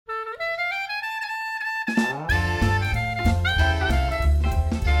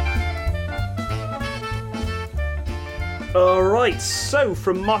Right, so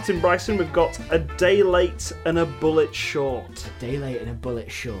from Martin Bryson, we've got A Day Late and a Bullet Short. Day Late and a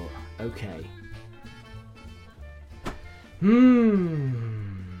Bullet Short. Okay. Now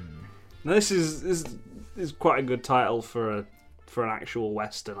this is quite a good title for an actual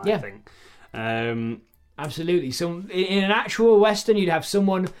Western, I think. Absolutely. So in an actual Western, you'd have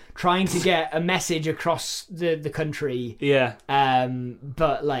someone trying to get a message across the country. Yeah.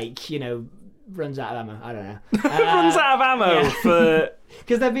 But runs out of ammo. I don't know. Runs out of ammo for...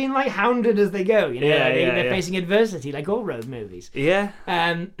 Because they're being hounded as they go. They're Yeah. facing adversity like all road movies. Yeah.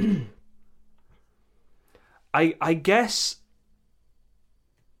 I guess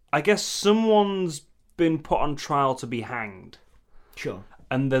someone's been put on trial to be hanged. Sure.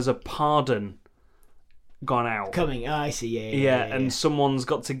 And there's a pardon gone out. Coming. Oh, I see. Yeah, and someone's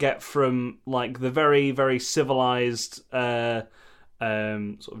got to get from the very, very civilized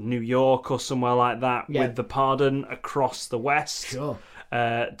sort of New York or somewhere like that with the pardon across the West. Sure.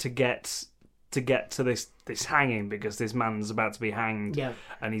 To get to this hanging, because this man's about to be hanged. Yeah.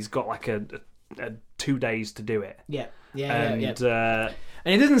 And he's got a 2 days to do it. Yeah. And it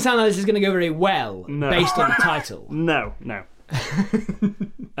doesn't sound like this is going to go very well based on the title. No.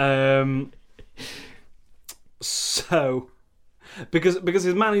 So, because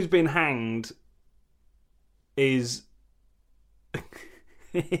his man who's been hanged is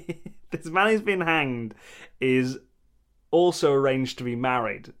this man who's been hanged is also arranged to be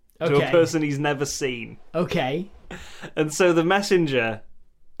married to a person he's never seen. Okay. And so the messenger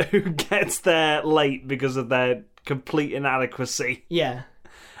who gets there late because of their complete inadequacy,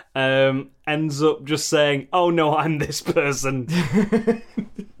 ends up just saying, "Oh no, I'm this person."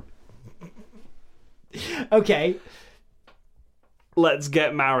 Okay. Let's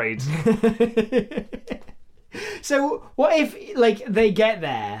get married. So what if they get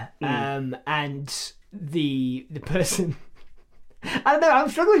there and the person I don't know, I'm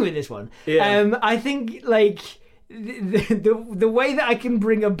struggling with this one. I think the way that I can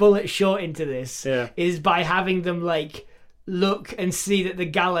bring a Bullet Short into this is by having them look and see that the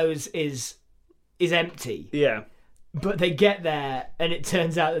gallows is empty. Yeah. But they get there and it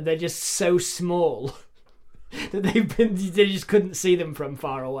turns out that they're just so small that they just couldn't see them from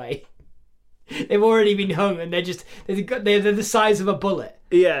far away. They've already been hung and they're the size of a bullet.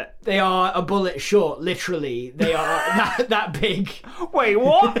 Yeah. They are a bullet short, literally. They are that big. Wait,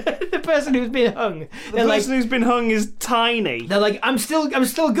 what? The person who's been hung. The person who's been hung is tiny. They're like, I'm still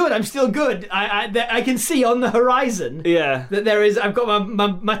good. I can see on the horizon. Yeah. That there is. I've got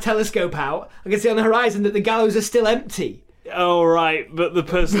my telescope out. I can see on the horizon that the gallows are still empty. Oh right, but the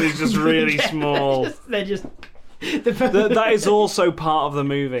person is just really small. They're just. That is also part of the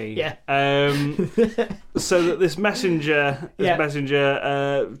movie. Yeah. So that this messenger,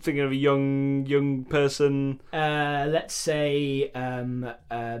 thinking of a young person. Let's say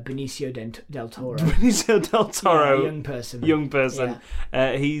Benicio del Toro. Benicio del Toro. Yeah, young person.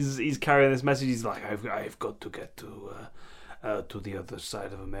 Yeah. He's carrying this message. He's like, I've got to get to the other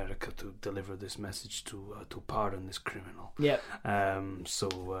side of America to deliver this message to pardon this criminal. Yeah.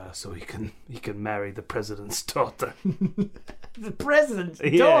 So he can marry the president's daughter. The president's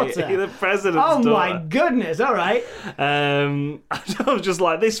daughter. Yeah, the president's daughter. Oh my goodness! All right. I was just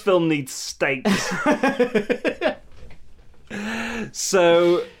like, this film needs stakes.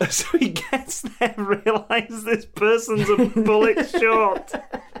 So he gets there, realizes this person's a bullet short.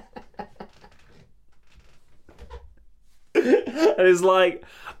 And it's like,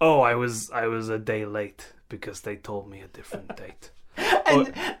 oh, I was a day late because they told me a different date.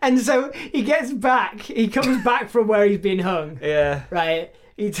 And so he gets back. He comes back from where he's been hung. Yeah. Right.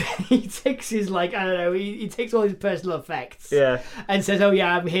 He takes his he takes all his personal effects. Yeah. And says, "Oh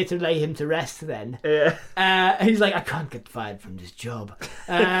yeah, I'm here to lay him to rest." Then. Yeah. He's like, "I can't get fired from this job."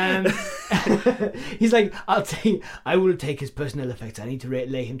 He's like, I will take his personal effects. I need to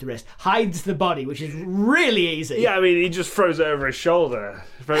lay him to rest. Hides the body, which is really easy. Yeah, I mean, he just throws it over his shoulder.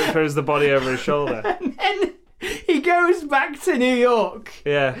 Throws the body over his shoulder. And then he goes back to New York.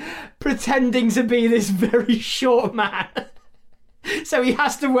 Yeah. Pretending to be this very short man. So he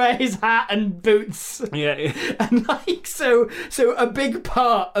has to wear his hat and boots. Yeah. And so a big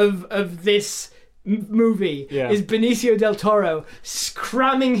part of this movie is Benicio del Toro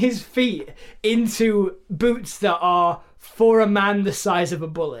cramming his feet into boots that are for a man the size of a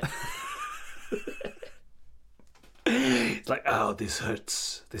bullet. It's like, oh, this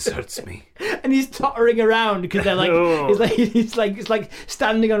hurts me. And he's tottering around because they're like, it's like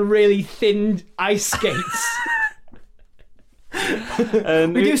standing on really thin ice skates.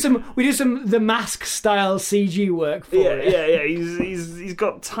 And we do some The Mask style CG work for it. Yeah. He's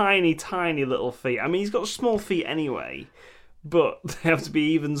got tiny little feet. I mean, he's got small feet anyway, but they have to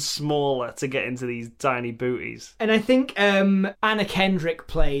be even smaller to get into these tiny booties. And I think Anna Kendrick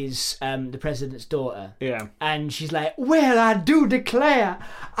plays the president's daughter. Yeah. And she's like, well, I do declare,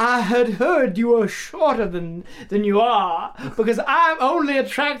 I had heard you were shorter than you are, because I'm only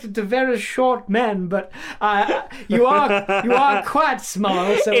attracted to very short men, but you are quite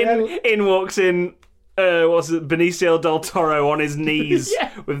small. So in walks in... Benicio del Toro on his knees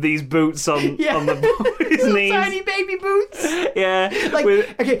with these boots on his knees. Tiny baby boots. Yeah.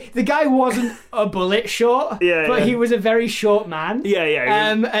 Okay, the guy wasn't a bullet short, but he was a very short man.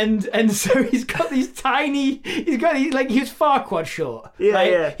 Yeah. And so he's got these tiny, he was Farquaad short. Yeah,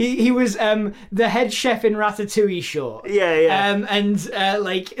 right? yeah. He was the head chef in Ratatouille short. Yeah.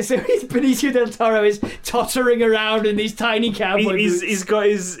 So he's Benicio del Toro is tottering around in these tiny cowboy boots. He's got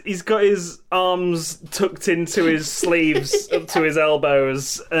his arms tucked into his sleeves up to his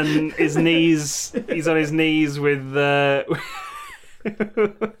elbows, and his knees. He's on his knees with.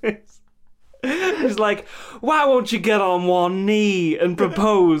 He's like, why won't you get on one knee and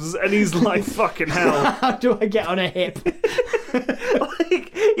propose? And he's like, fucking hell. How do I get on a hip?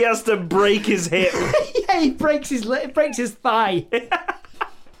 He has to break his hip. Yeah, he breaks his thigh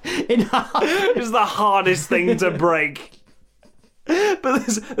in half. It's the hardest thing to break. But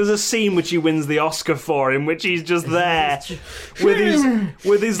there's a scene which he wins the Oscar for, in which he's just there with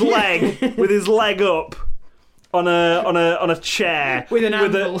his leg up on a chair with an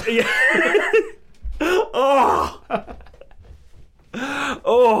anvil.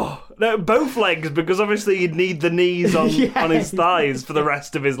 No, both legs, because obviously you'd need the knees on his thighs for the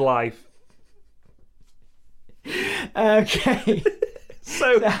rest of his life. Okay.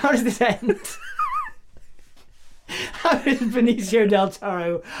 So how does this end? How does Benicio del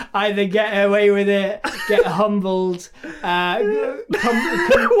Toro either get away with it, get humbled,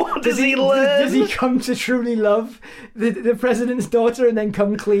 what does he learn? Does he come to truly love the president's daughter and then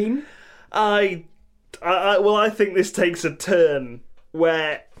come clean? I think this takes a turn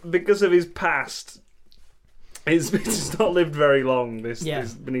where, because of his past, he's not lived very long, this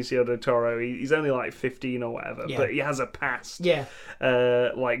Benicio del Toro. He's only like 15 or whatever, but he has a past. Yeah.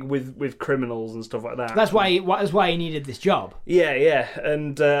 With criminals and stuff like that. That's why he needed this job. Yeah.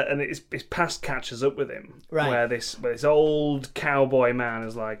 And his past catches up with him. Right. Where this old cowboy man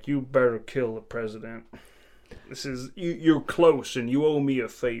is like, you better kill the president. This is you're close and you owe me a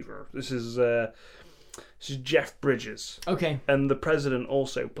favor. This is Jeff Bridges. Okay. And the president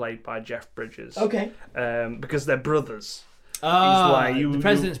also played by Jeff Bridges. Okay. Because they're brothers. The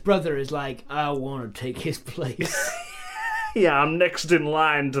president's brother is like, I want to take his place. Yeah, I'm next in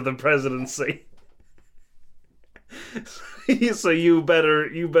line to the presidency. So you better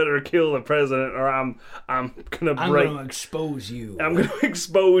kill the president, or I'm gonna expose you. I'm gonna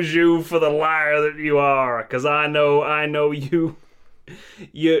expose you for the liar that you are, because I know you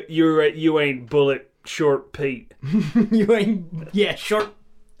ain't bullet short Pete. You ain't short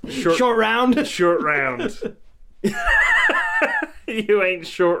round. Short round. You ain't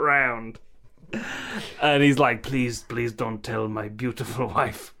short round. And he's like, please don't tell my beautiful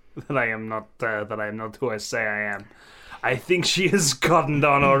wife that I am not who I say I am. I think she has cottoned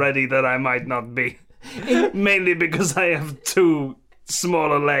on already that I might not be. Mainly because I have two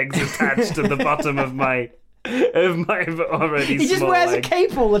smaller legs attached to the bottom of my already. He just wears a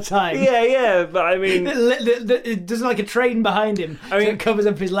cape all the time. Yeah, but I mean, it does like a train behind him. So it covers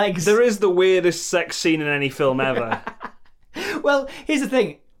up his legs. There is the weirdest sex scene in any film ever. Well, here's the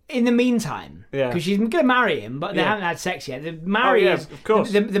thing. In the meantime, because she's going to marry him, but they haven't had sex yet. The marriage, of course.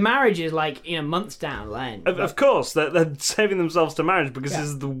 The marriage is like months down the line. Of course, they're saving themselves to marriage because this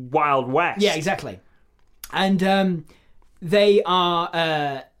is the Wild West. Yeah, exactly. And they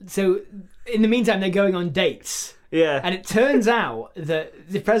are so. In the meantime, they're going on dates. Yeah. And it turns out that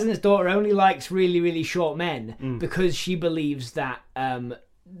the president's daughter only likes really, really short men because she believes that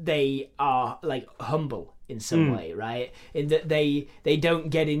they are like humble in some way, right? In that they don't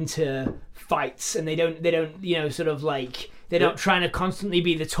get into fights and they don't sort of like they're not trying to constantly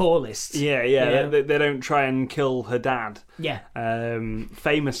be the tallest. Yeah. You know? They don't try and kill her dad. Yeah.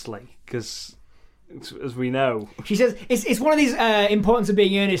 Famously, because as we know, she says it's one of these importance of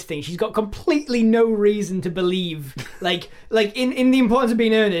being earnest things. She's got completely no reason to believe like in the importance of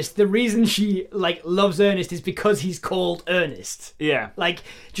being earnest, the reason she like loves Ernest is because he's called Ernest. Yeah, like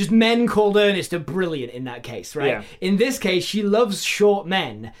just men called Ernest are brilliant in that case, right? Yeah. In this case, she loves short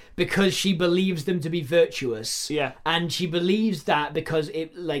men because she believes them to be virtuous. Yeah, and she believes that because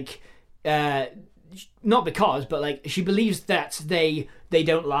it like not because, but like she believes that they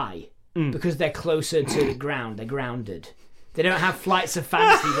don't lie. Because they're closer to the ground, they're grounded. They don't have flights of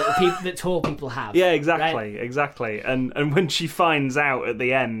fancy that tall people have. Yeah, exactly, right? exactly. And when she finds out at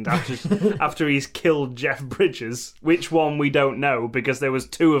the end, after he's killed Jeff Bridges, which one we don't know because there was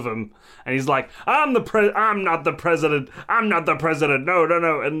two of them, and he's like, I'm not the president. I'm not the president. No, no,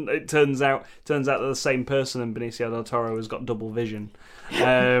 no. And it turns out they're the same person, and Benicio del Toro has got double vision.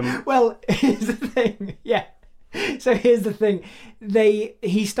 Well, here's the thing. Yeah. So here's the thing.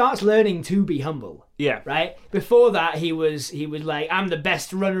 He starts learning to be humble. Yeah. Right? Before that he was like, I'm the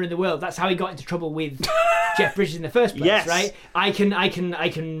best runner in the world. That's how he got into trouble with Jeff Bridges in the first place, yes. right? I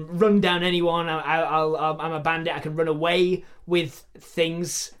can run down anyone. I'm a bandit. I can run away with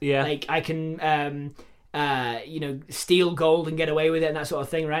things. Yeah. Like I can steal gold and get away with it and that sort of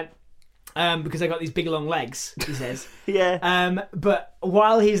thing, right? Because I got these big long legs, he says. Yeah. But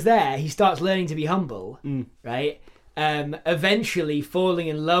while he's there, he starts learning to be humble, right? Eventually falling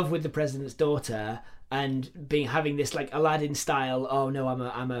in love with the president's daughter and having this like Aladdin style. Oh no,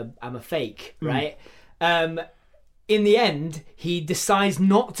 I'm a fake, right? In the end, he decides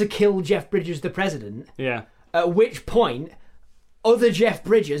not to kill Jeff Bridges, the president. Yeah. At which point, other Jeff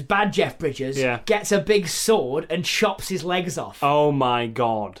Bridges, bad Jeff Bridges, Yeah. gets a big sword and chops his legs off. Oh my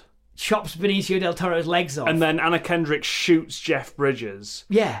god. Chops Benicio del Toro's legs off. And then Anna Kendrick shoots Jeff Bridges.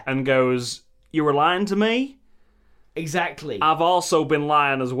 Yeah. And goes, you were lying to me? Exactly. I've also been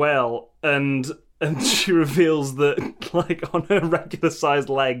lying as well. And she reveals that, like, on her regular-sized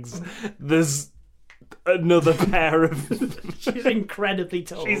legs, there's another pair of... She's incredibly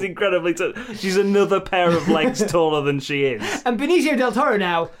tall. She's incredibly tall. She's another pair of legs taller than she is. And Benicio del Toro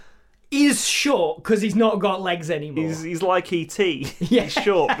now is short because he's not got legs anymore. He's like E.T. Yeah. He's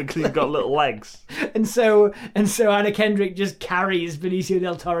short because he's got little legs. And so Anna Kendrick just carries Benicio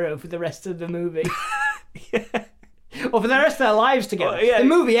del Toro for the rest of the movie. Yeah. Or for the rest of their lives together. Well, yeah. The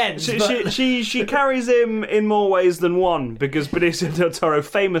movie ends. She carries him in more ways than one because Benicio del Toro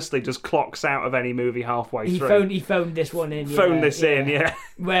famously just clocks out of any movie halfway through. He phoned this one in. Phoned this in, yeah.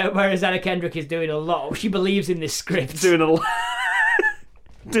 Whereas Anna Kendrick is doing a lot. She believes in this script. Doing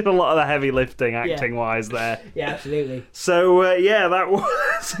a lot of the heavy lifting acting-wise there. Yeah, absolutely. So, that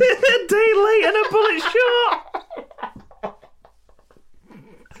was A Day Late and a Bullet Short.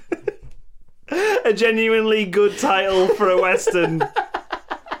 A genuinely good title for a Western.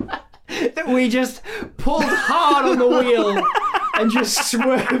 That we just pulled hard on the wheel and just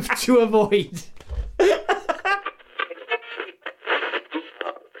swerved to avoid.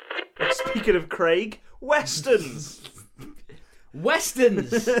 Speaking of Craig, Westerns. Westerns!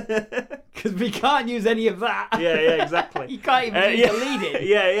 Because we can't use any of that. Yeah, exactly. You can't even use the lead-in.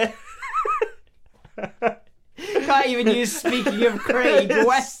 Yeah. You can't even use Speaking of Craig,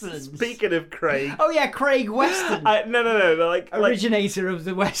 Westerns. Speaking of Craig. Oh yeah, Craig Weston. No. Like originator of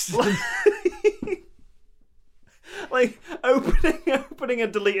the Western. Like opening a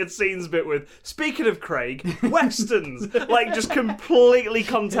deleted scenes bit with Speaking of Craig, Westerns. Like just completely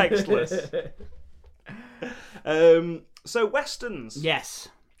contextless. So Westerns. Yes.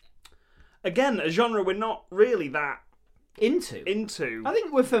 Again, a genre we're not really that into. I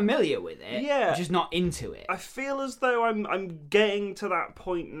think we're familiar with it. Yeah. We're just not into it. I feel as though I'm getting to that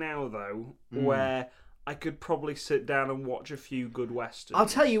point now though, where I could probably sit down and watch a few good Westerns. I'll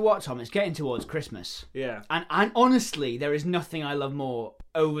tell you what, Tom, it's getting towards Christmas. Yeah. And honestly, there is nothing I love more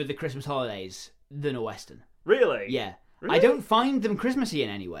over the Christmas holidays than a Western. Really? Yeah. Really? I don't find them Christmassy in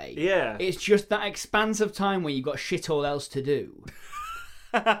any way. Yeah. It's just that expanse of time where you've got shit all else to do.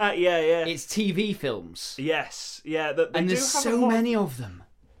 Yeah. It's TV films. Yes. Yeah. And there's so many of them.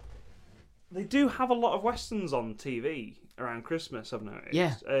 They do have a lot of Westerns on TV around Christmas, I've noticed.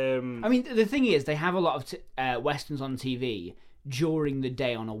 Yeah. I mean, the thing is, they have a lot of Westerns on TV during the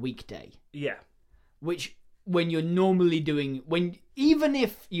day on a weekday. Yeah. Which, when you're normally even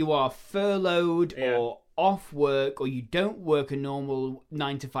if you are furloughed or off work or you don't work a normal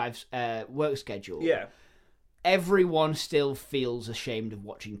 9 to 5 work schedule, everyone still feels ashamed of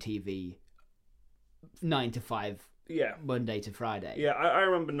watching TV 9 to 5 Monday to Friday. Yeah, I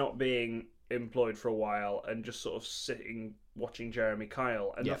remember not being employed for a while and just sort of sitting watching Jeremy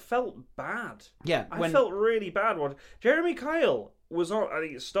Kyle, and I felt bad. Yeah, I felt really bad. Jeremy Kyle was on. I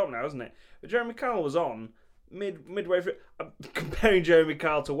think it's stopped now, isn't it? But Jeremy Kyle was on midway through. I'm comparing Jeremy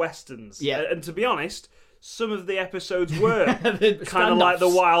Kyle to Westerns. Yeah, and to be honest, some of the episodes were kind of like the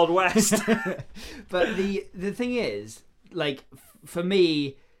Wild West. But the thing is, like, for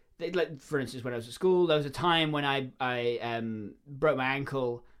me, like, for instance, when I was at school, there was a time when I broke my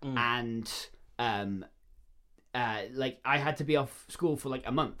ankle and like I had to be off school for like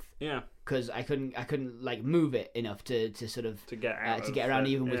a month. Yeah. Because I couldn't like move it enough to sort of to get around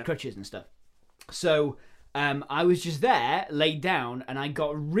even with crutches and stuff. So I was just there, laid down, and I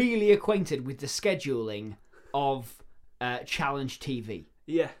got really acquainted with the scheduling of Challenge TV.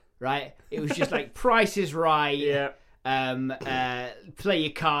 Yeah. Right? It was just like Price is Right. Yeah. Play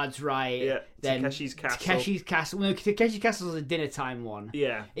your cards right. Yeah. Then Takeshi's Castle. Takeshi's Castle. No, Takeshi's Castle was a dinner time one.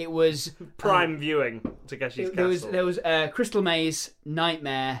 Yeah. It was prime viewing. Takeshi's Castle. There was Crystal Maze,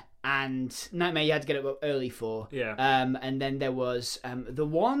 Nightmare, and Nightmare you had to get up early for. Yeah. And then there was the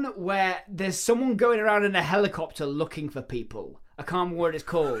one where there's someone going around in a helicopter looking for people. I can't remember what it's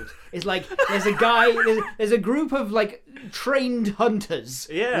called. It's like there's a guy, there's a group of like trained hunters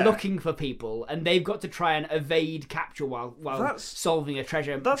looking for people, and they've got to try and evade capture while solving a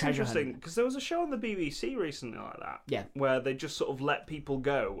treasure. That's treasure interesting because there was a show on the BBC recently like that. Yeah, where they just sort of let people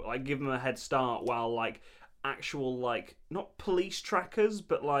go, like give them a head start, while like actual like not police trackers,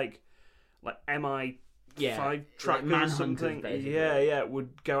 but like MI5 trackers like or something. basically.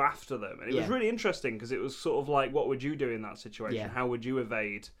 Would go after them, and it was really interesting because it was sort of like, what would you do in that situation? Yeah. How would you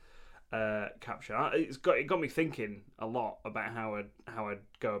evade capture? It got me thinking a lot about how I'd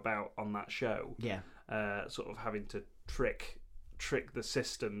go about on that show. Yeah, sort of having to trick the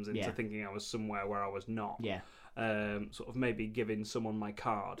systems into thinking I was somewhere where I was not. Yeah. Sort of maybe giving someone my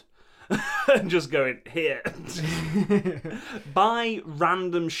card and just going, here, buy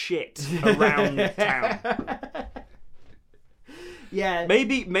random shit around town. Yeah.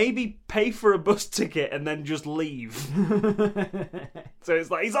 Maybe pay for a bus ticket and then just leave. So it's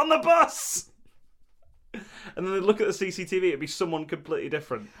like, he's on the bus! And then they look at the CCTV, it'd be someone completely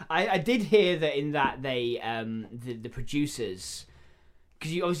different. I did hear that in that they the producers,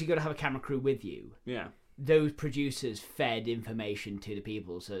 because you obviously got to have a camera crew with you. Yeah. Those producers fed information to the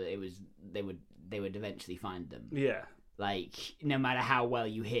people, so that they would eventually find them. Yeah. Like, no matter how well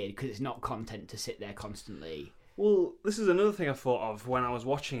you hid, because it's not content to sit there constantly. Well, this is another thing I thought of when I was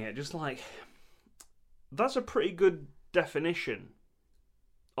watching it. Just like, that's a pretty good definition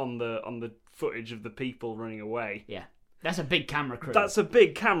on the footage of the people running away. Yeah. That's a big camera crew. That's a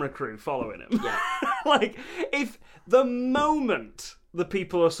big camera crew following him. Yeah. Like, if the moment the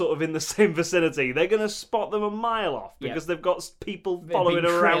people are sort of in the same vicinity, they're going to spot them a mile off because they've got people following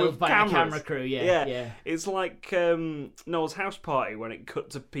around with by cameras. A camera crew, yeah. It's like Noel's house party when it cut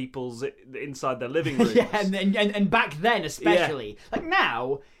to people's inside their living rooms. Yeah, and back then especially. Yeah. Like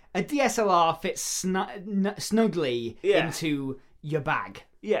now, a DSLR fits snugly into your bag.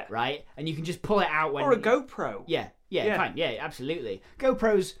 Yeah. Right? And you can just pull it out when... Or a GoPro. Yeah, fine. Yeah, absolutely.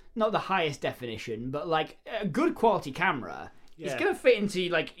 GoPro's not the highest definition, but like a good quality camera... Yeah. It's gonna fit into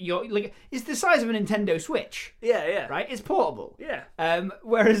like your it's the size of a Nintendo Switch. Yeah. Right? It's portable. Yeah.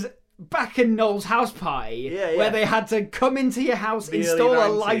 Whereas back in Noel's house party, where they had to come into your house, install a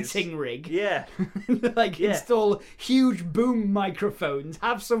lighting rig. Yeah. Install huge boom microphones,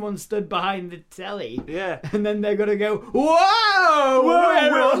 have someone stood behind the telly. Yeah. And then they're gonna go, whoa,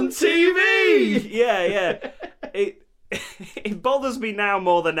 we're on TV! Yeah. It bothers me now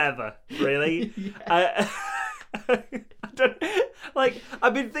more than ever, really.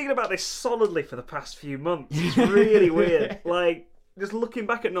 I've been thinking about this solidly for the past few months. It's really weird. Like, just looking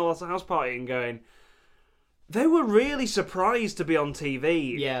back at Noel's house party and going, they were really surprised to be on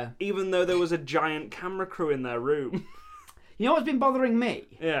TV. Yeah. Even though there was a giant camera crew in their room. You know what's been bothering me?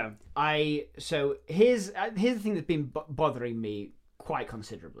 Yeah. So here's the thing that's been bothering me quite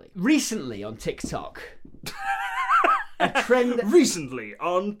considerably. Recently on TikTok. A trend recently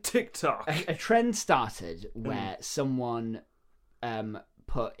on TikTok. A trend started where someone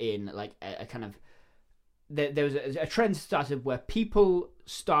put in like a kind of there was a trend started where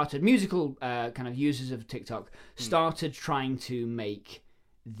musical kind of users of TikTok started trying to make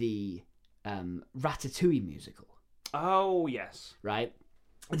the Ratatouille musical. Oh yes, right.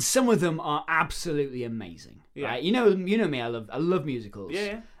 And some of them are absolutely amazing. Yeah. Right? You know me. I love musicals.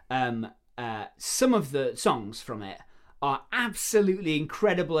 Yeah. Some of the songs from it are absolutely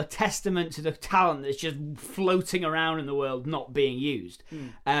incredible, a testament to the talent that's just floating around in the world, not being used.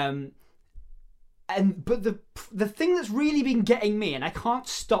 But the thing that's really been getting me, and I can't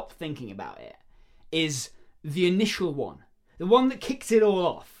stop thinking about it, is the initial one, the one that kicked it all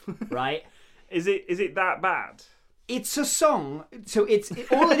off. Right? Is it that bad? It's a song, so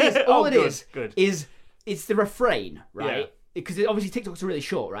all it is it's the refrain, right? Yeah. Because obviously TikToks are really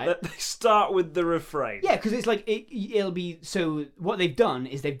short, right? They start with the refrain. Yeah, because it's like it'll be. So what they've done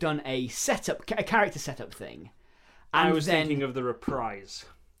is they've done a character setup thing. And I was thinking of the reprise.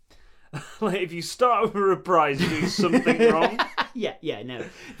 Like if you start with a reprise, you do something wrong. Yeah, no.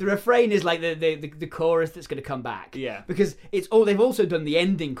 The refrain is like the chorus that's going to come back. Yeah. Because they've also done the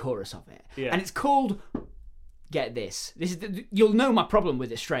ending chorus of it. Yeah. And it's called. Get this. You'll know my problem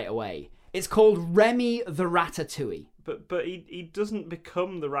with it straight away. It's called Remy the Ratatouille. But he doesn't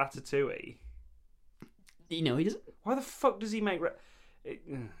become the Ratatouille. You know, he doesn't. Why the fuck does he make...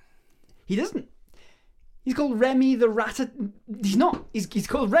 He doesn't. He's called Remy the He's not. He's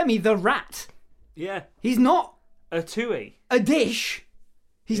called Remy the Rat. Yeah. He's not A Tui. a dish.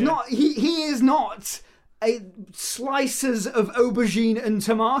 He's not. He is not slices of aubergine and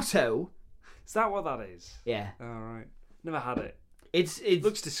tomato. Is that what that is? Yeah. All right. Never had it. It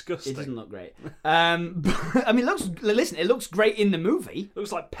looks disgusting. It doesn't look great. But, I mean, it looks great in the movie.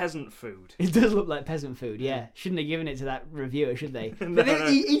 Looks like peasant food. It does look like peasant food, yeah. Shouldn't have given it to that reviewer, should they? No, But no.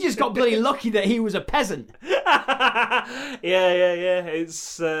 He just got bloody lucky that he was a peasant Yeah.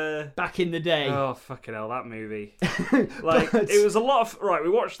 It's back in the day. oh fucking hell, that movie. Like But- it was a lot of right. We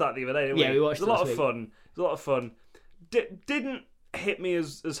watched that the other day, didn't we? Yeah, we watched it. Was a lot it of last fun. It was a lot of fun. Didn't hit me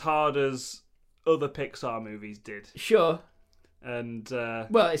as hard as other Pixar movies did, Sure. and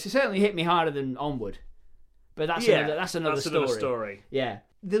Well, it's certainly hit me harder than Onward. But that's another story. Yeah.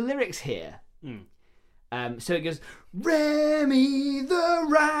 The lyrics here. So it goes, Remy the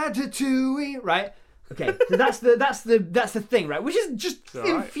Ratatouille, right? Okay, so that's the thing, right? Which is just All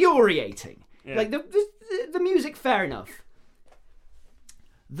right. infuriating. Yeah. Like the music, fair enough.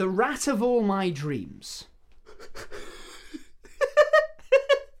 The rat of all my dreams.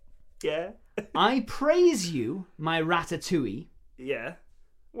 yeah, I praise you, my Ratatouille. yeah.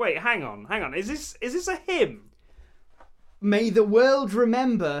 Wait, hang on. Is this a hymn? May the world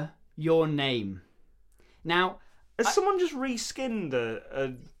remember your name. Now, Has someone just reskinned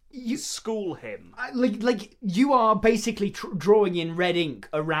a school hymn? like you are basically drawing in red ink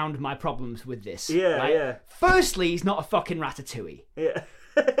around my problems with this. Yeah, right? yeah. Firstly, he's not a fucking Ratatouille.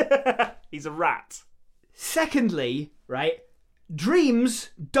 Yeah. He's a rat. Secondly, right, dreams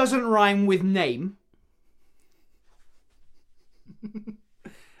doesn't rhyme with name.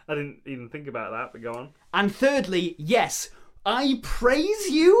 I didn't even think about that, but go on. And thirdly, yes, I praise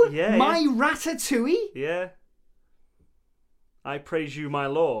you, Yeah, my Ratatouille. Yeah. I praise you, my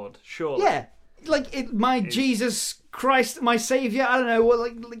Lord. Surely. Yeah, like my Jesus Christ, my Savior. I don't know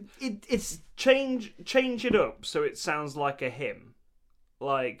what, it's. Change it up so it sounds like a hymn,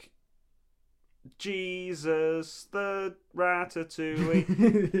 like Jesus the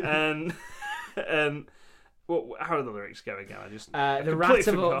Ratatouille, and how are the lyrics going again? I just I the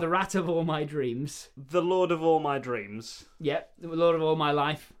completely rat of all my dreams. the Lord of all my dreams, Yep, the Lord of all my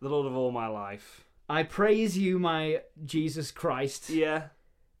life. the Lord of all my life. I praise you, my Jesus Christ. Yeah,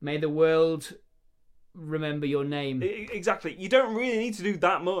 May the world remember your name. exactly. You don't really need to do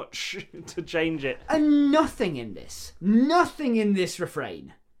that much to change it. And nothing in this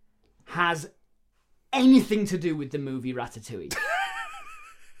refrain has anything to do with the movie Ratatouille.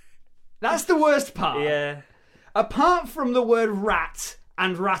 That's the worst part. Yeah, Apart from the word rat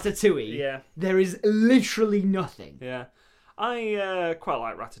and ratatouille, yeah. there is literally nothing. Yeah, I quite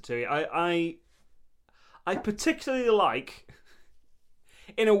like Ratatouille. I particularly like,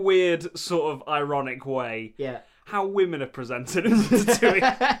 in a weird sort of ironic way, Yeah. how women are presented in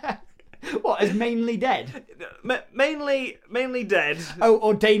Ratatouille. What, as mainly dead? mainly dead Oh,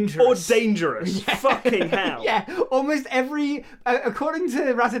 or dangerous. or dangerous. Fucking hell. Yeah, almost every, according to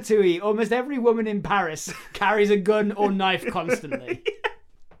Ratatouille, almost every woman in Paris carries a gun or knife constantly.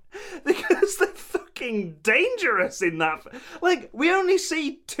 Because they're fucking dangerous in that. Like, we only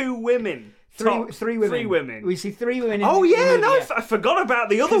see two women. Tops. Three women. 3 women. We see 3 women. Oh in the yeah, movie, no, yeah. I forgot about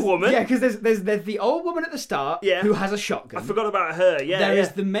the other woman. Yeah, because there's the old woman at the start Yeah. who has a shotgun. I forgot about her. Yeah, There yeah. is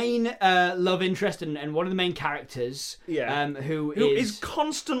the main love interest and one of the main characters. Yeah. Who is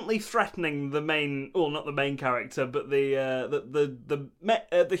constantly threatening the main, well, not the main character, but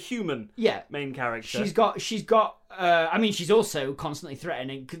the human yeah. main character. She's got. I mean, she's also constantly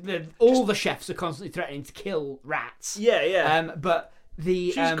threatening. All the chefs are constantly threatening to kill rats. Yeah. But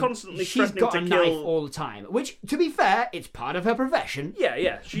she's constantly she's threatening got to a kill- knife all the time. Which, to be fair, it's part of her profession.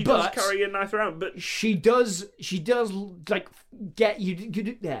 Yeah. She does But- carry a knife around, but She does like get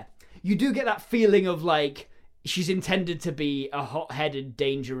you. You do get that feeling of like she's intended to be a hot-headed,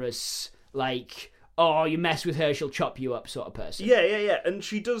 dangerous, like, oh, you mess with her, she'll chop you up sort of person. yeah. And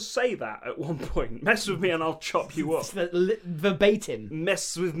she does say that at one point. Mess with me and I'll chop you up. It's verbatim.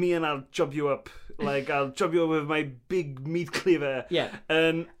 Mess with me and I'll chop you up. Like, I'll chop you up with my big meat cleaver. Yeah.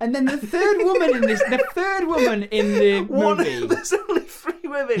 And And then the third woman in the movie. There's only 3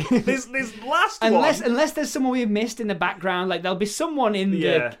 women. This last one. Unless there's someone we've missed in the background, like there'll be someone in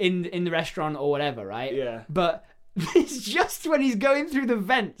Yeah. the in the restaurant or whatever, right? Yeah. But it's just when he's going through the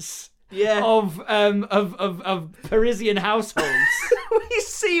vents Yeah. of Parisian households. We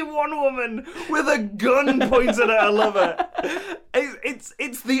see one woman with a gun pointed at her lover.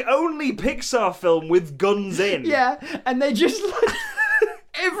 It's the only Pixar film with guns in. Yeah, and they just like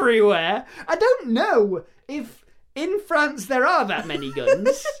everywhere. I don't know if in France there are that many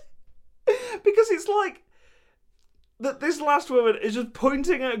guns. Because it's like that this last woman is just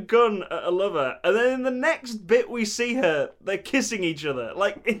pointing a gun at a lover, and then in the next bit we see her, they're kissing each other,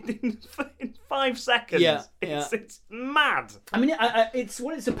 like in 5 seconds. Yeah, it's mad. I mean, it's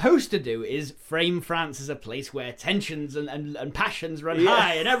what it's supposed to do is frame France as a place where tensions and passions run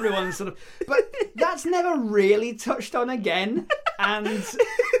high, and everyone's sort of. But that's never really touched on again. And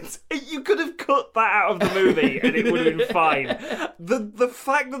you could have cut that out of the movie and it would have been fine. The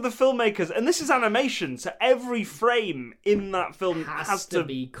fact that the filmmakers, and this is animation, so every frame in that film has to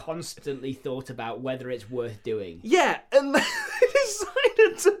be constantly thought about whether it's worth doing. Yeah, and they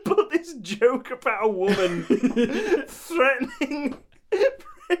decided to put this joke about a woman threatening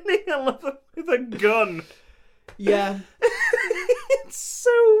a lover with a gun. Yeah. It's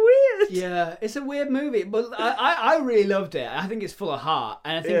so weird. Yeah, it's a weird movie, but I really loved it. I think it's full of heart,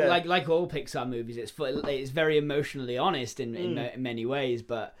 and I think like all Pixar movies, it's very emotionally honest in many ways.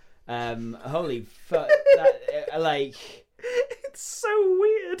 But holy fuck, like it's so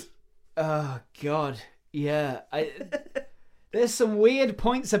weird. Oh God, yeah. There's some weird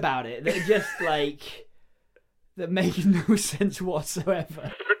points about it that are just like that make no sense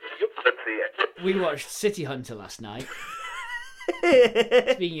whatsoever. We watched City Hunter last night.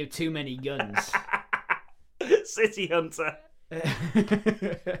 Speaking of too many guns. City Hunter.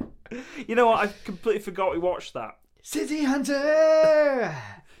 You know what? I completely forgot we watched that. City Hunter!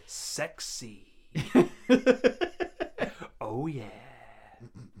 Sexy. Oh yeah.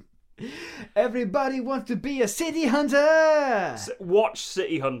 Everybody wants to be a City Hunter! Watch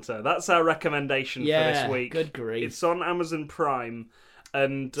City Hunter. That's our recommendation for this week. Good grief. It's on Amazon Prime.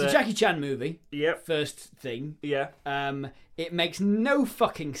 And it's a Jackie Chan movie. Yep. First thing. Yeah. It makes no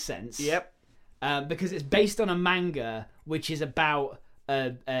fucking sense. Yep. Because it's based on a manga which is about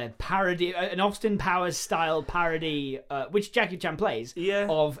a parody, an Austin Powers style parody, which Jackie Chan plays. Yeah.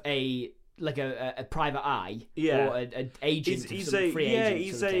 Of a private eye. Yeah. Or an agent. He's a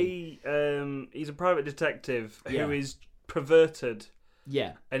private detective who is perverted.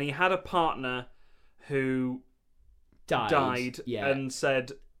 Yeah. And he had a partner who died and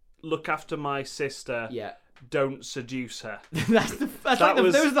said, "Look after my sister. Yeah. Don't seduce her." Those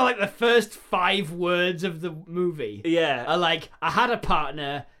are like the first 5 words of the movie. Yeah. Are like, I had a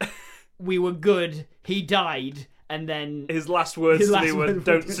partner, we were good, he died, and then his last words to me were,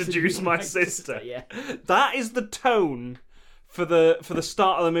 "Don't seduce my sister." Yeah. That is the tone for the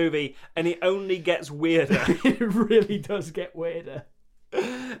start of the movie, and it only gets weirder. It really does get weirder.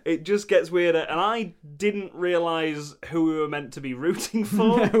 It just gets weirder, and I didn't realise who we were meant to be rooting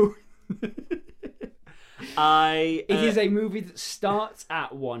for. No. It is a movie that starts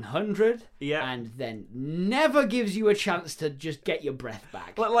at 100 and then never gives you a chance to just get your breath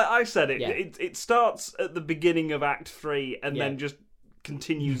back. Like I said, it starts at the beginning of Act 3 and then just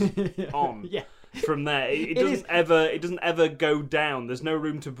continues on. Yeah. From there, it doesn't ever go down. There's no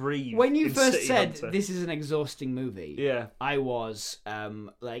room to breathe. When you first said this is an exhausting movie, I was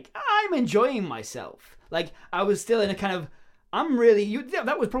like, I'm enjoying myself. Like I was still in a kind of,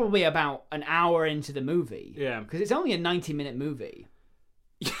 that was probably about an hour into the movie. Yeah, because it's only a 90-minute movie.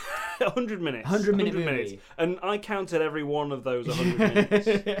 100 minutes. 100-minute movie. Minutes. And I counted every one of those 100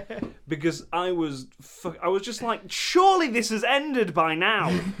 minutes. Because I was just like, surely this has ended by now.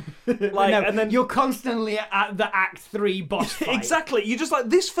 And then you're constantly at the Act 3 boss fight. Exactly. You're just like,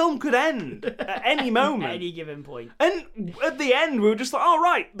 this film could end at any moment. At any given point. And at the end, we were just like, oh,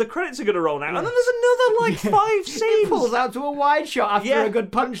 right, the credits are going to roll now. And then there's another, 5 scenes. It pulls out to a wide shot after a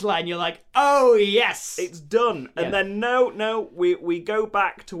good punchline. You're like, oh, yes. It's done. And then, no, we go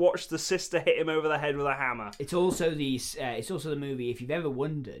back to watch the sister hit him over the head with a hammer. It's also the movie, if you've ever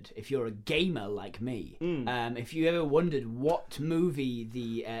wondered, if you're a gamer like me, if you ever wondered what movie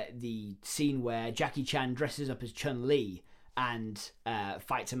the scene where Jackie Chan dresses up as Chun-Li and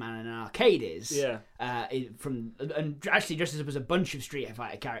fights a man in an arcade is, and actually dresses up as a bunch of Street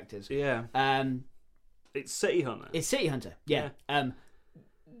Fighter characters. Yeah. It's City Hunter. It's City Hunter. Yeah.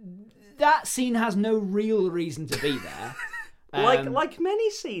 That scene has no real reason to be there. Like many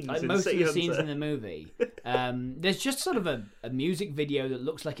scenes like in most City of the Hunter. scenes in the movie. There's just sort of a music video that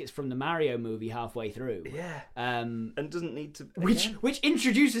looks like it's from the Mario movie halfway through. Yeah. And doesn't need to... Which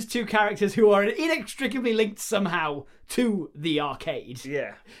introduces 2 characters who are inextricably linked somehow to the arcade.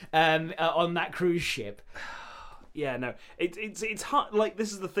 Yeah. On that cruise ship. Yeah, no. It's hard. Like,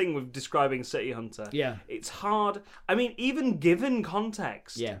 this is the thing with describing City Hunter. Yeah. It's hard. I mean, even given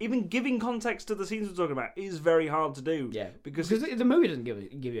context, Yeah. even giving context to the scenes we're talking about is very hard to do. Yeah, Because the movie doesn't give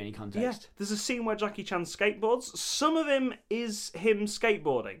you any yeah, context. there's a scene where Jackie Chan skateboards. Some of him is him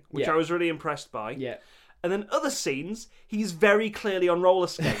skateboarding, which Yeah. I was really impressed by. Yeah. And then other scenes, he's very clearly on roller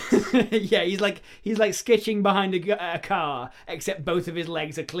skates. Yeah, he's like sketching behind a car, except both of his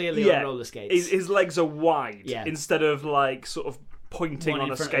legs are clearly on roller skates. His legs are wide Yeah. instead of like sort of pointing One on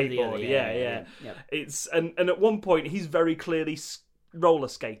in a front of the skateboard. other, Yeah. Yep. It's and at one point he's very clearly roller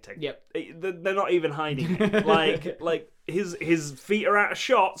skating. Yep. They're not even hiding it. like his feet are out of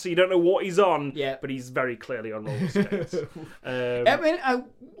shot, so you don't know what he's on. Yeah. But he's very clearly on roller skates. I mean,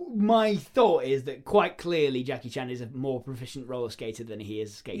 my thought is that quite clearly Jackie Chan is a more proficient roller skater than he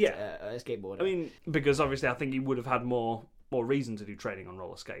is a skateboarder. I mean, because obviously I think he would have had more reason to do training on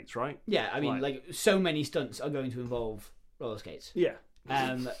roller skates, right? yeah, I mean, like so many stunts are going to involve roller skates. Yeah.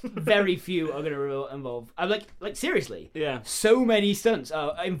 Very few are going to involve. I'm like seriously. Yeah. So many stunts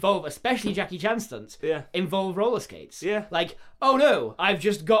involve, especially Jackie Chan stunts. Yeah. Involve roller skates. Yeah. Like, oh no, I've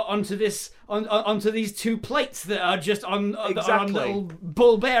just got onto onto these two plates that are just on Exactly. little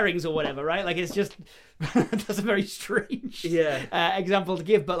ball bearings or whatever, right? Like, it's just that's a very strange example to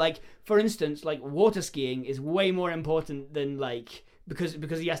give. But like, for instance, like water skiing is way more important than like because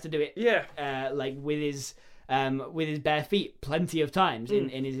he has to do it. Yeah. Like with his bare feet plenty of times in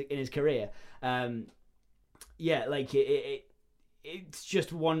his career. Like it's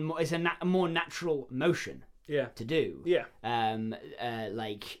just one more. It's a more natural motion. Yeah. To do. Yeah.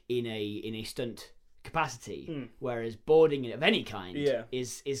 Like in a stunt capacity, whereas boarding of any kind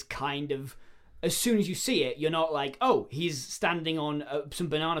is kind of. As soon as you see it, you're not like, oh, he's standing on some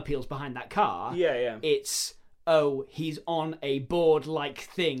banana peels behind that car. Yeah. It's, oh, he's on a board-like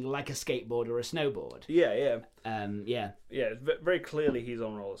thing, like a skateboard or a snowboard. Yeah. Yeah. Yeah, very clearly he's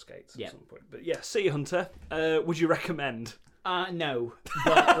on roller skates Yeah. at some point. But yeah, City Hunter, would you recommend? No,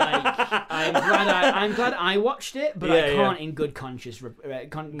 but like I'm glad I watched it, but I can't in good conscience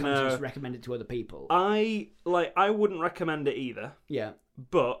recommend it to other people. I wouldn't recommend it either. Yeah.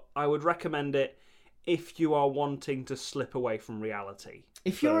 But I would recommend it if you are wanting to slip away from reality.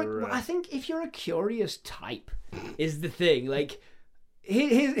 I think if you're a curious type, is the thing. Like,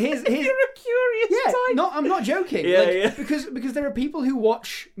 here's you're a curious type. No, I'm not joking. Yeah. Because there are people who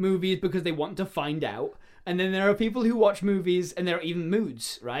watch movies because they want to find out. And then there are people who watch movies, and there are even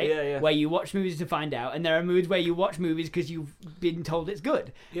moods, right? Yeah. Where you watch movies to find out, and there are moods where you watch movies because you've been told it's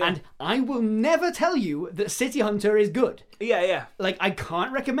good. Yeah. And I will never tell you that City Hunter is good. Yeah. Like, I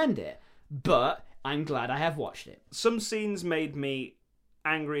can't recommend it, but I'm glad I have watched it. Some scenes made me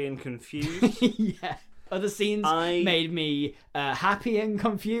angry and confused. Yeah. Other scenes made me happy and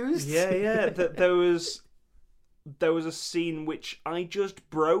confused. Yeah. There was a scene which I just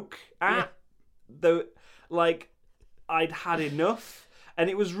broke at. Yeah. Though, like, I'd had enough, and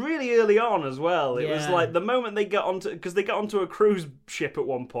it was really early on as well. It was like the moment they get onto, because they get onto a cruise ship at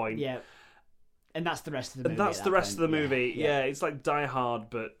one point. Yeah. And that's the rest of the movie. And that's the rest of the movie. Yeah, it's like Die Hard,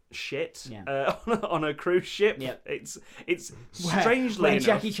 but shit. Yeah. On a cruise ship. Yeah. It's strangely where enough.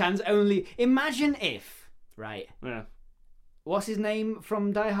 Jackie Chan's only. Imagine if, right? Yeah. What's his name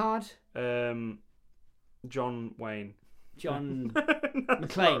from Die Hard? John Wayne. John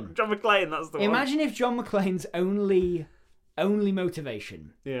McClane. John McClane, that's the one. Imagine if John McClane's only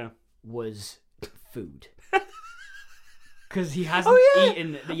motivation was food. Because he hasn't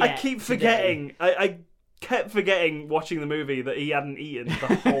eaten yet. I keep forgetting. I kept forgetting watching the movie that he hadn't eaten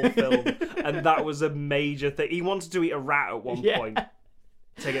the whole film. And that was a major thing. He wanted to eat a rat at one point.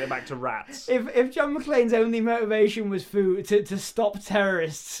 Taking it back to rats. If John McClane's only motivation was food, to stop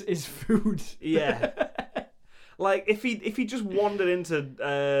terrorists is food. Yeah. Like, if he just wandered into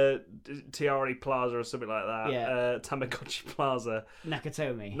Tiari Plaza or something like that, Tamagotchi Plaza.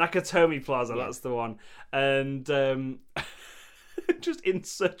 Nakatomi Plaza, that's the one. And just in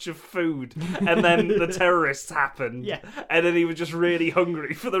search of food. And then the terrorists happened. Yeah. And then he was just really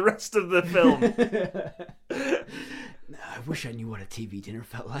hungry for the rest of the film. I wish I knew what a TV dinner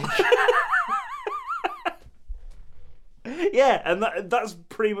felt like. Yeah, and that's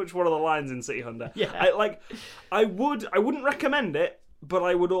pretty much one of the lines in City Hunter. Yeah. I wouldn't recommend it, but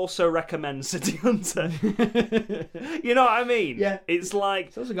I would also recommend City Hunter. You know what I mean? Yeah. It's like,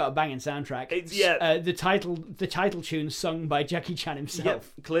 It's also got a banging soundtrack. It's the title tune sung by Jackie Chan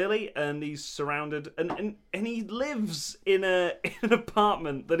himself. clearly, and he's surrounded, and he lives in an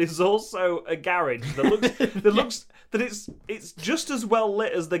apartment that is also a garage that looks that it's just as well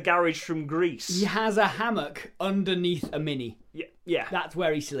lit as the garage from Greece. He has a hammock underneath a Mini. Yeah. That's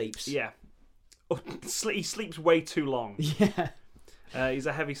where he sleeps. Yeah. He sleeps way too long. Yeah. He's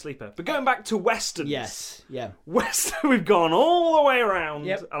a heavy sleeper. But going back to westerns. Yes. Yeah. We've gone all the way around.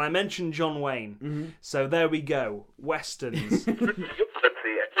 Yep. And I mentioned John Wayne. Mm-hmm. So there we go. Westerns.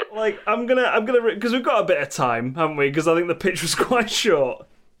 Like, I'm gonna, because we've got a bit of time, haven't we? Because I think the pitch was quite short.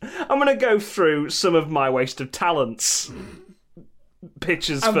 I'm gonna go through some of my waste of talents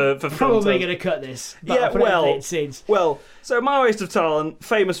pitches for film. Probably gonna cut this. But so my waste of talent,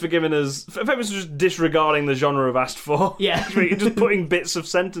 famous for just disregarding the genre I've asked for. Yeah. Just putting bits of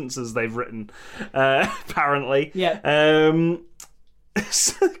sentences they've written, apparently. Yeah.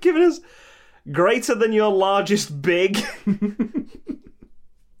 So giving us greater than your largest big.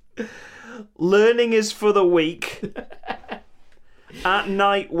 Learning is for the weak. At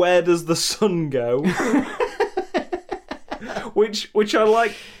night, where does the sun go? which I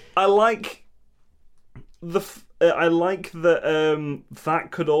like. I like that.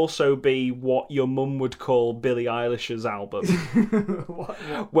 That could also be what your mum would call Billie Eilish's album. What?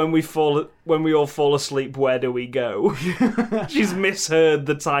 When we all fall asleep, where do we go? She's misheard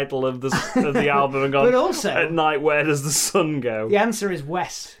the title of the album and gone. But also, at night, where does the sun go? The answer is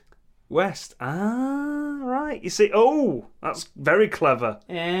west. West. Ah, right. You see, that's very clever.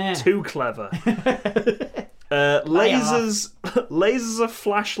 Yeah. Too clever. Lasers are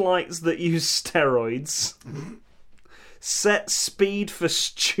flashlights that use steroids. Set speed for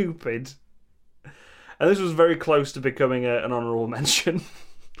stupid. And this was very close to becoming an honourable mention.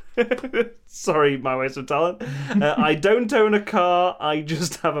 Sorry, my waste of talent. I don't own a car, I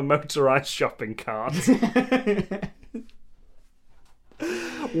just have a motorised shopping cart.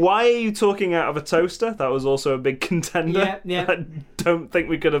 Why are you talking out of a toaster? That was also a big contender. Yeah. I don't think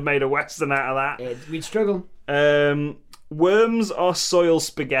we could have made a western out of that. We'd struggle. Worms are soil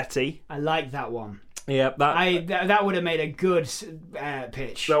spaghetti. I like that one. Yeah, that would have made a good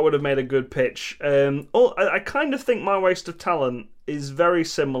pitch. That would have made a good pitch. I kind of think my waste of talent is very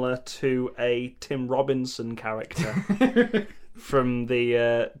similar to a Tim Robinson character. From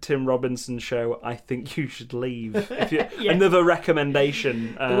the Tim Robinson show, I Think You Should Leave. Another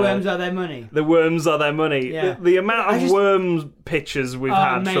recommendation. The worms are their money. The worms are their money. Yeah. The amount of worms pictures we've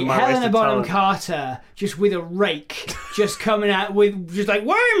had from my Helena waste of Bonham talent. Carter, just with a rake, just coming out with, just like,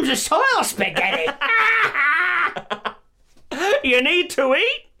 worms are soil spaghetti. You need to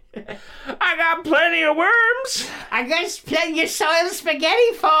eat? I got plenty of worms. I got plenty of soil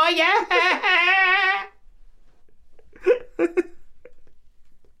spaghetti for you.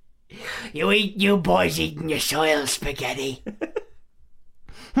 You boys eating your soil spaghetti.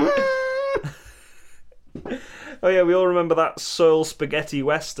 Oh yeah, we all remember that soil spaghetti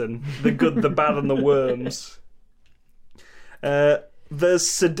western. The good, the bad and the worms. There's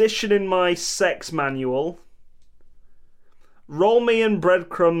sedition in my sex manual. Roll me in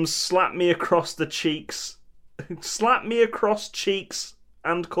breadcrumbs, slap me across the cheeks. Slap me across cheeks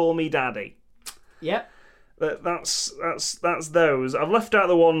and call me daddy. Yep. That's those. I've left out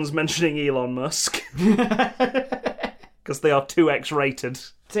the ones mentioning Elon Musk because they are 2x rated.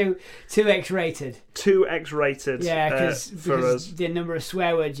 2x rated. 2x rated. Yeah, because us. The number of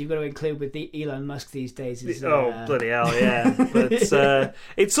swear words you've got to include with the Elon Musk these days is. Bloody hell, yeah. But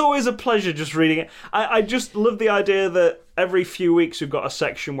it's always a pleasure just reading it. I just love the idea that every few weeks we've got a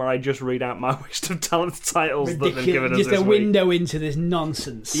section where I just read out my waste of talent titles that they've given us just this a week. window into this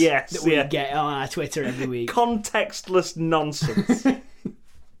nonsense. Yes, that we get on our Twitter every week. Contextless nonsense.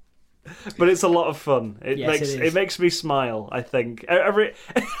 But it's a lot of fun. It makes me smile. I think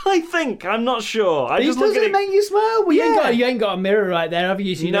I'm not sure. Does it make you smile? Well, you ain't got a mirror right there, have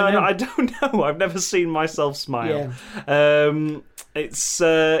you? So you no, I don't know. I've never seen myself smile. Yeah. It's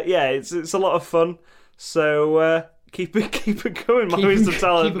a lot of fun. So keep it going, my waste of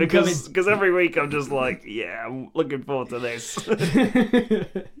talent, because every week I'm just like, I'm looking forward to this.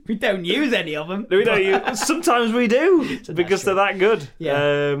 We don't use any of them. We don't use. Sometimes we do because they're that good.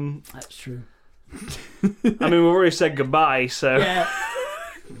 Yeah, that's true. I mean, we've already said goodbye, so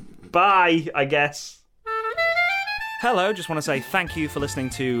bye, I guess. Hello, just want to say thank you for listening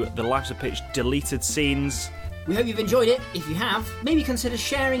to the Life's a Pitch deleted scenes. We hope you've enjoyed it. If you have, maybe consider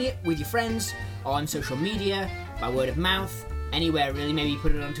sharing it with your friends on social media, by word of mouth, anywhere really. Maybe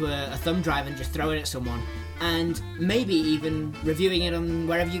put it onto a thumb drive and just throw it at someone. And maybe even reviewing it on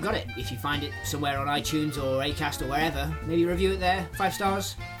wherever you got it. If you find it somewhere on iTunes or Acast or wherever, maybe review it there. 5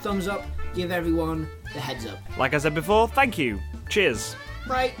 stars, thumbs up, give everyone the heads up. Like I said before, thank you. Cheers.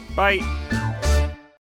 Right. Bye.